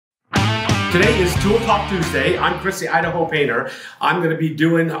Today is Tool Talk Tuesday. I'm Chris, the Idaho Painter. I'm going to be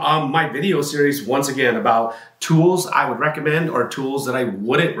doing my video series once again about tools I would recommend or tools that I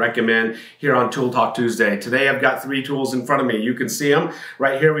wouldn't recommend here on Tool Talk Tuesday. Today I've got three tools in front of me. You can see them.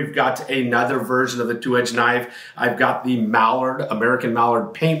 Right here we've got another version of the 2-edge knife. I've got the Mallard, American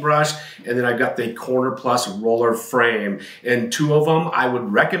Mallard paintbrush, and then I've got the Corner Plus roller frame. And two of them I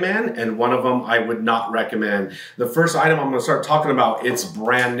would recommend and one of them I would not recommend. The first item I'm going to start talking about, it's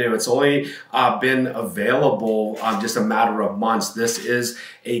brand new. It's only been available just a matter of months. This is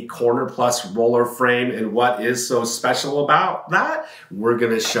a Corner Plus roller frame, and what is so special about that, we're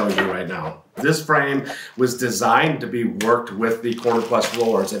going to show you right now. This frame was designed to be worked with the Corner Plus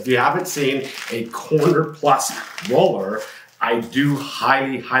rollers. If you haven't seen a Corner Plus roller, I do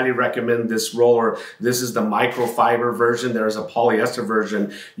highly recommend this roller. This is the microfiber version. There's a polyester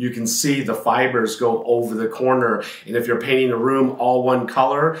version. You can see the fibers go over the corner. And if you're painting a room all one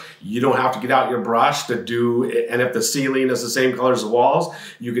color, you don't have to get out your brush to do it. And if the ceiling is the same color as the walls,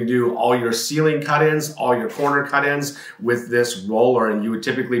 you can do all your ceiling cut-ins, all your corner cut-ins with this roller. And you would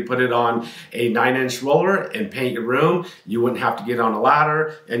typically put it on a 9-inch roller and paint your room. You wouldn't have to get on a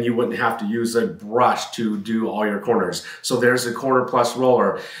ladder and you wouldn't have to use a brush to do all your corners. So there's a Corner Plus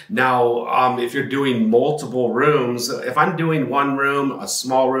roller. Now, if you're doing multiple rooms, if I'm doing one room, a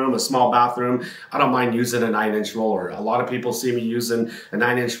small bathroom, I don't mind using a 9-inch roller. A lot of people see me using a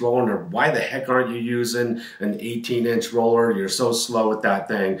 9-inch roller and they're, why the heck aren't you using an 18-inch roller? You're so slow with that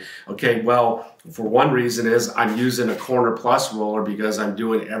thing. Okay, well, for one reason is I'm using a Corner Plus roller because I'm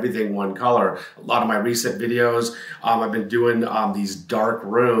doing everything one color. A lot of my recent videos, I've been doing these dark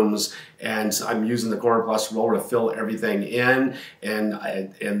rooms, and I'm using the Corner Plus roller to fill everything in, and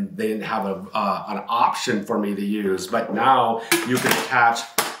they didn't have an option for me to use. But now you can attach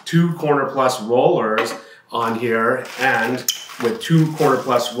two Corner Plus rollers on here, and with two Corner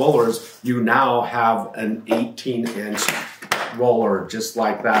Plus rollers, you now have an 18-inch roller just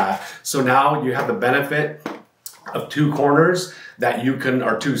like that. So now you have the benefit of two corners that you can,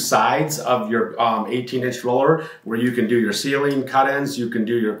 or two sides of your 18-inch roller where you can do your ceiling cut-ins, you can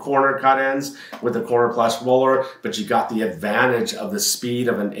do your corner cut-ins with the Corner Plus roller, but you got the advantage of the speed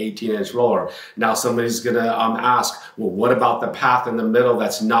of an 18-inch roller. Now somebody's gonna ask, well, what about the path in the middle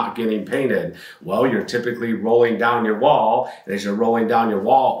that's not getting painted? Well, you're typically rolling down your wall, and as you're rolling down your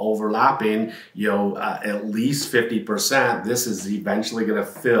wall, overlapping, you know, at least 50%, this is eventually gonna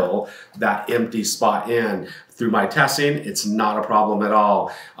fill that empty spot in. Through my testing, it's not a problem at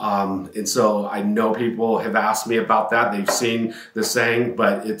all. And so I know people have asked me about that. They've seen the saying,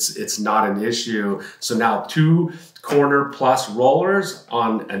 but it's not an issue. So now two Corner Plus rollers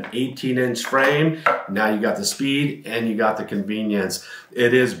on an 18-inch frame. Now you got the speed and you got the convenience.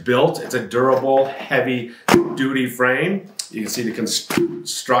 It is built, it's a durable, heavy duty frame. You can see the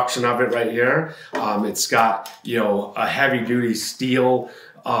construction of it right here. It's got, you know, a heavy duty steel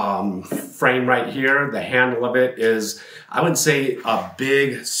frame right here. The handle of it is, I wouldn't say a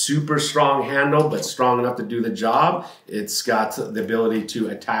big, super strong handle, but strong enough to do the job. It's got the ability to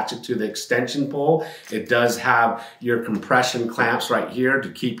attach it to the extension pole. It does have your compression clamps right here to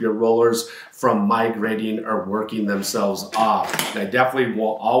keep your rollers from migrating or working themselves off. And I definitely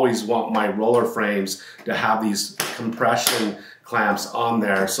will always want my roller frames to have these compression clamps on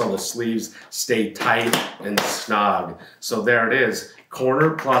there so the sleeves stay tight and snug. So there it is.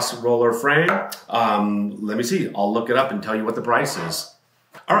 Corner Plus roller frame. Let me see. I'll look it up and tell you what the price is.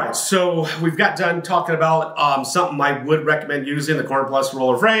 All right, so we've got done talking about something I would recommend using, the Corner Plus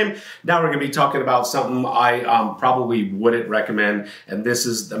roller frame. Now we're going to be talking about something I probably wouldn't recommend, and this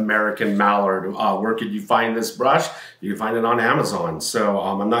is the American Mallard. Where could you find this brush? You can find it on Amazon. So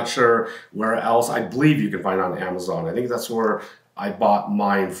I'm not sure where else. I believe you can find it on Amazon. I think that's where I bought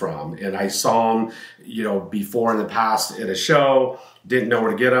mine from, and I saw them, you know, before in the past at a show. Didn't know where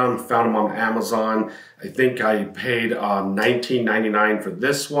to get them. Found them on Amazon. I think I paid $19.99 for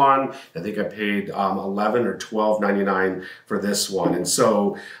this one. I think I paid $11 or $12.99 for this one. And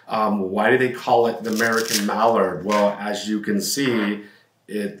so, why do they call it the American Mallard? Well, as you can see,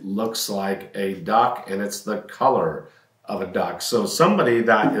 it looks like a duck, and it's the color of a duck. So somebody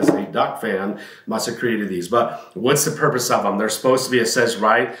that is a duck fan must have created these. But what's the purpose of them? They're supposed to be, it says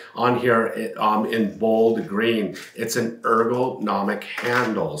right on here in bold green, it's an ergonomic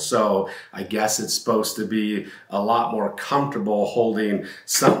handle. So I guess it's supposed to be a lot more comfortable holding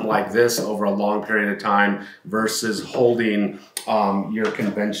something like this over a long period of time versus holding your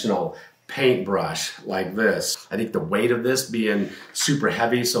conventional paintbrush like this. I think the weight of this being super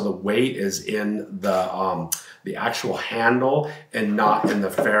heavy, so the weight is in the the actual handle and not in the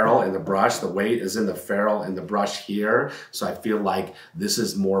ferrule and the brush. The weight is in the ferrule and the brush here. So I feel like this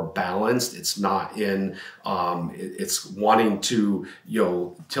is more balanced. It's not in, it's wanting to,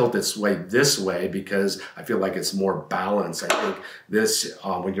 tilt its weight this way because I feel like it's more balanced. I think this,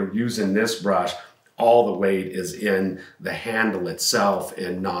 when you're using this brush, all the weight is in the handle itself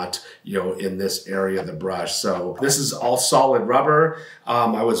and not, in this area of the brush. So this is all solid rubber.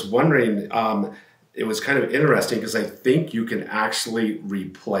 I was wondering, it was kind of interesting because I think you can actually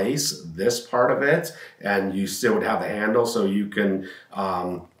replace this part of it and you still would have the handle, so you can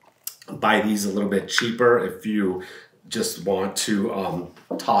buy these a little bit cheaper if you just want to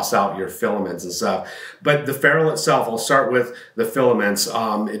toss out your filaments and stuff. But the ferrule itself, I'll start with the filaments.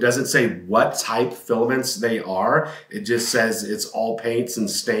 It doesn't say what type filaments they are. It just says it's all paints and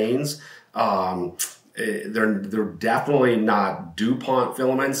stains. They're definitely not DuPont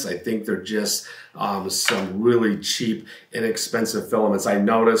filaments. I think they're just some really cheap, inexpensive filaments. I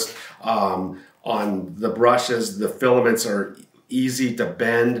noticed on the brushes, the filaments are easy to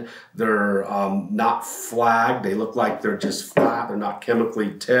bend. They're not flagged. They look like they're just flat. They're not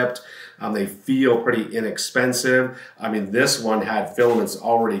chemically tipped. They feel pretty inexpensive. I mean, this one had filaments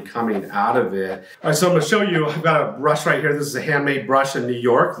already coming out of it. All right, so I'm gonna show you, I've got a brush right here. This is a handmade brush in New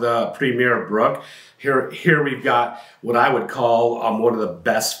York, the Premier Brook. Here we've got what I would call one of the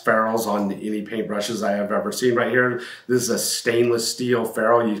best ferrules on any paintbrushes I have ever seen right here. This is a stainless steel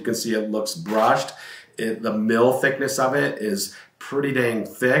ferrule. You can see it looks brushed. The mill thickness of it is pretty dang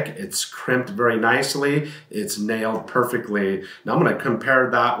thick. It's crimped very nicely. It's nailed perfectly. Now I'm going to compare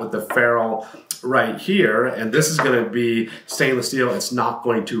that with the ferrule right here, and this is going to be stainless steel. It's not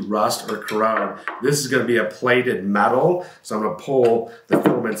going to rust or corrode. This is going to be a plated metal, so I'm going to pull the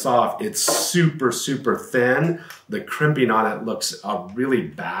filaments off. It's super, super thin. The crimping on it looks really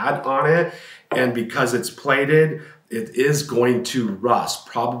bad on it, and because it's plated, it is going to rust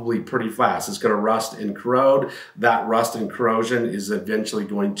probably pretty fast. It's going to rust and corrode. That rust and corrosion is eventually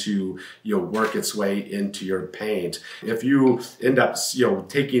going to work its way into your paint. If you end up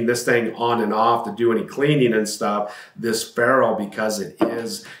taking this thing on and off to do any cleaning and stuff, this ferrule, because it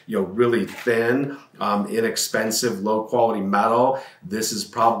is really thin, inexpensive, low quality metal, this is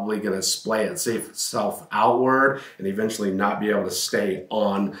probably going to splay itself outward and eventually not be able to stay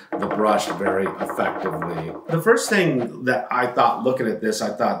on the brush very effectively. The first thing that I thought, looking at this,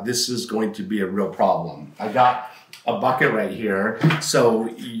 I thought this is going to be a real problem. I got a bucket right here. So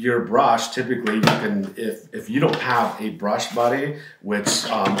your brush, typically you can, if you don't have a brush buddy, which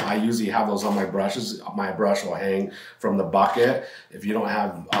I usually have those on my brushes, my brush will hang from the bucket. If you don't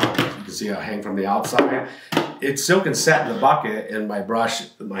have, you can see it hang from the outside. It still can set in the bucket and my brush,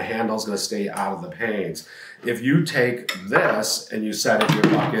 my handle's gonna stay out of the paint. If you take this and you set it in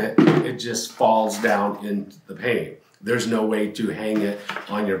your bucket, it just falls down into the paint. There's no way to hang it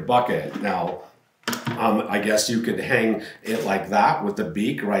on your bucket. Now, I guess you could hang it like that with the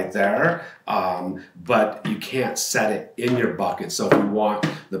beak right there, but you can't set it in your bucket. So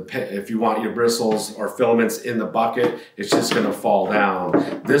if you want your bristles or filaments in the bucket, it's just going to fall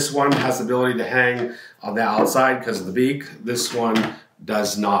down. This one has the ability to hang on the outside because of the beak. This one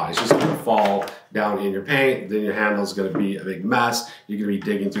does not. It's just going to fall down in your paint. Then your handle is going to be a big mess. You're going to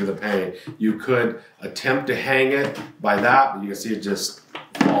be digging through the paint. You could attempt to hang it by that, but you can see it just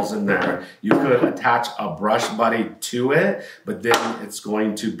falls in there. You could attach a brush buddy to it, but then it's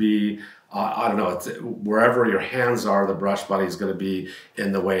going to be, I don't know, wherever your hands are, the brush buddy is going to be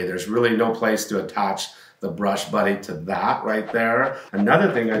in the way. There's really no place to attach the brush buddy to that right there.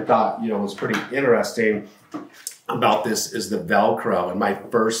 Another thing I thought, was pretty interesting about this is the Velcro. And my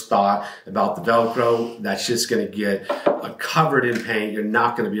first thought about the Velcro, that's just going to get covered in paint. You're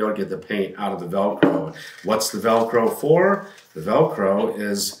not going to be able to get the paint out of the Velcro. What's the Velcro for? The Velcro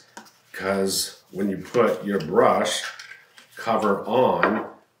is because when you put your brush cover on,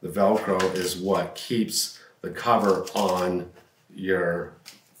 the Velcro is what keeps the cover on your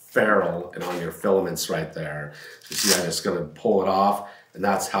ferrule and on your filaments right there. You see, I'm just going to pull it off, and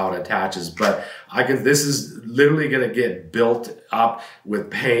that's how it attaches. But this is literally going to get built up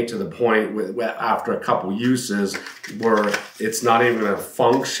with paint to the point after a couple uses where it's not even going to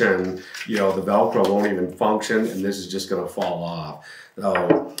function. The Velcro won't even function, and this is just going to fall off.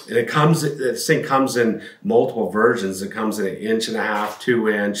 So, and this thing comes in multiple versions. It comes in 1.5 inch, 2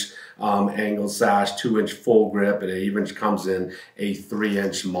 inch, angled sash, 2 inch full grip, and it even comes in a 3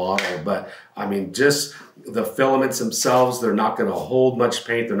 inch model. But I mean, just the filaments themselves, they're not going to hold much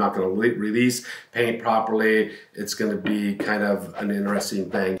paint. They're not going to release paint properly. It's going to be kind of an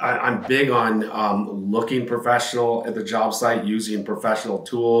interesting thing. I'm big on looking professional at the job site, using professional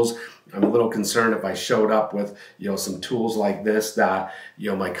tools. I'm a little concerned if I showed up with, some tools like this that,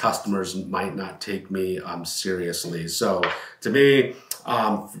 my customers might not take me seriously. So to me,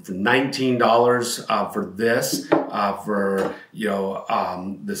 for $19 for this, for,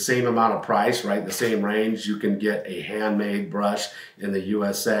 the same amount of price, right? The same range, you can get a handmade brush in the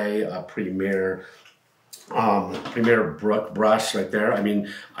USA, a Premier Brook brush right there. I mean,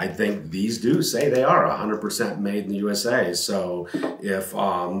 I think these do say they are 100% made in the USA. So if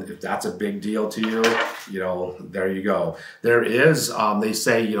that's a big deal to you, there you go. There is, they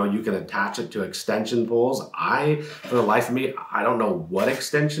say, you can attach it to extension poles. For the life of me, I don't know what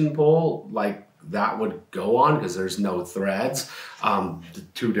extension pole like that would go on because there's no threads, the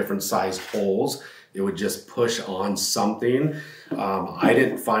two different size holes. It would just push on something. I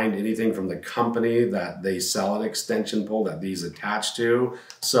didn't find anything from the company that they sell an extension pole that these attach to.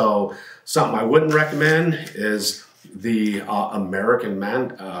 So something I wouldn't recommend is the American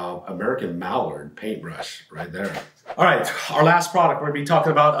Mallard paintbrush right there. All right, our last product, we're going to be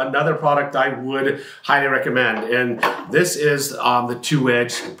talking about another product I would highly recommend, and this is the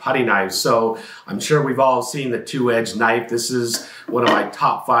 2-edge putty knife. So I'm sure we've all seen the 2-edge knife. This is one of my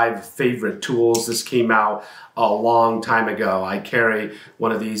top 5 favorite tools. This came out a long time ago. I carry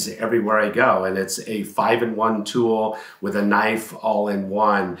one of these everywhere I go, and it's a 5-in-1 tool with a knife all in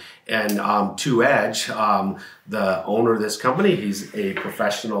one. And 2-edge, the owner of this company, he's a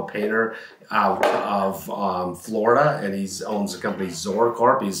professional painter out of Florida, and he owns the company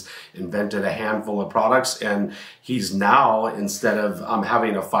Zorcorp. He's invented a handful of products, and he's now, instead of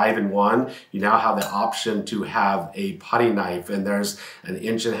having a 5-in-1, you now have the option to have a putty knife, and there's an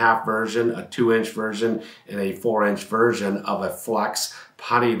 1.5-inch version, a 2-inch version, and a 4-inch version of a flex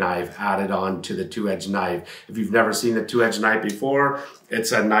putty knife added on to the 2-edge knife. If you've never seen the 2-edge knife before,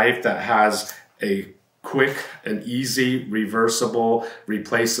 it's a knife that has a quick and easy reversible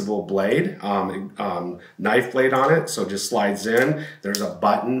replaceable blade, knife blade on it, so it just slides in. There's a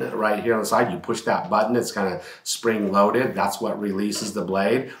button right here on the side. You push that button, it's kind of spring loaded. That's what releases the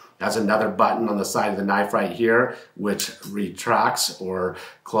blade. Has another button on the side of the knife right here, which retracts or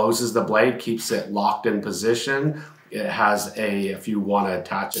closes the blade, keeps it locked in position. It has if you want to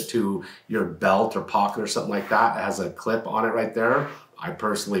attach it to your belt or pocket or something like that, it has a clip on it right there. I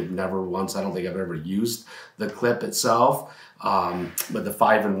personally never once, I don't think I've ever used the clip itself. But the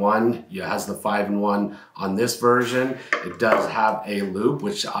 5-in-1, it has the 5-in-1 on this version. It does have a loop,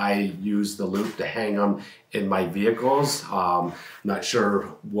 which I use the loop to hang them in my vehicles. Not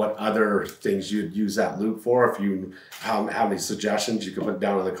sure what other things you'd use that loop for. If you have any suggestions, you can put it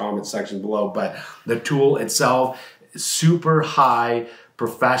down in the comment section below. But the tool itself is super high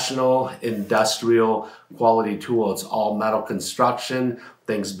professional, industrial quality tool. It's all metal construction,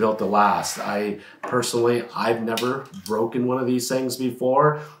 things built to last. I've never broken one of these things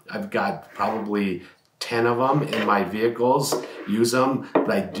before. I've got probably 10 of them in my vehicles, use them,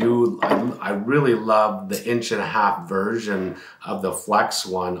 but I really love the 1.5-inch version of the Flex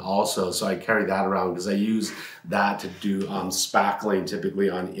one also, so I carry that around because I use that to do spackling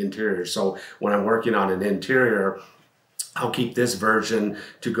typically on interiors. So when I'm working on an interior, I'll keep this version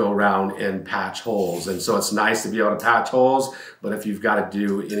to go around and patch holes. And so it's nice to be able to patch holes, but if you've got to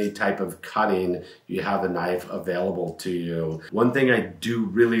do any type of cutting, you have the knife available to you. One thing I do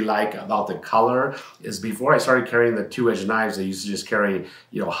really like about the color is before I started carrying the 2-edge knives, I used to just carry,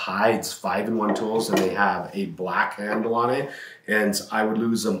 Hides 5-in-1 tools, and they have a black handle on it. And I would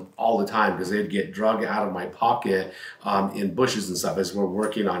lose them all the time because they'd get drug out of my pocket in bushes and stuff as we're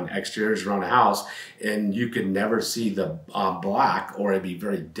working on exteriors around a house, and you could never see the black, or it'd be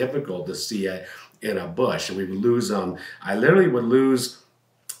very difficult to see it in a bush, and we would lose them. I literally would lose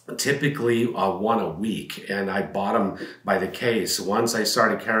typically one a week, and I bought them by the case. Once I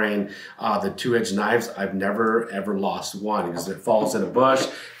started carrying the 2-edge knives, I've never ever lost one because if it falls in a bush,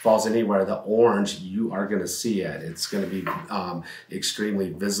 falls anywhere, the orange, you are going to see it. It's going to be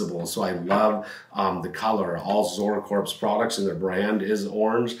extremely visible. So I love the color. All Zorcorp's products and their brand is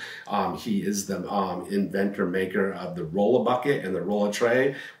orange. He is the inventor maker of the Roll-A-Bucket and the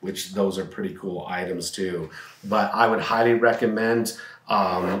Roll-A-Tray, which those are pretty cool items too. But I would highly recommend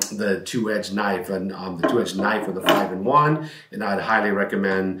the 2-edge knife and the 2-edge knife with the 5-in-1, and I'd highly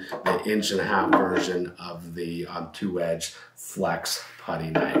recommend the 1.5-inch version of the 2-edge Flex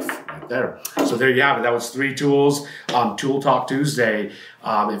putty knife. right there. So there you have it. That was 3 tools, Tool Talk Tuesday.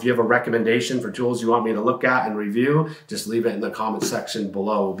 If you have a recommendation for tools you want me to look at and review, just leave it in the comment section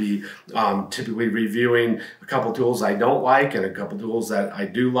below. We'll be typically reviewing a couple tools I don't like and a couple tools that I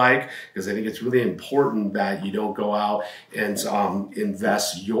do like, because I think it's really important that you don't go out and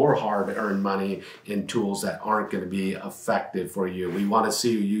invest your hard-earned money in tools that aren't going to be effective for you. We want to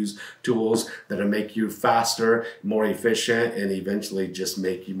see you use tools that will make you faster, more efficient, and eventually just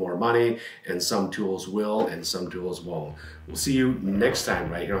make you more money. And some tools will and some tools won't. We'll see you next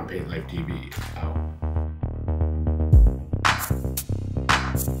time right here on Paint Life TV. Out.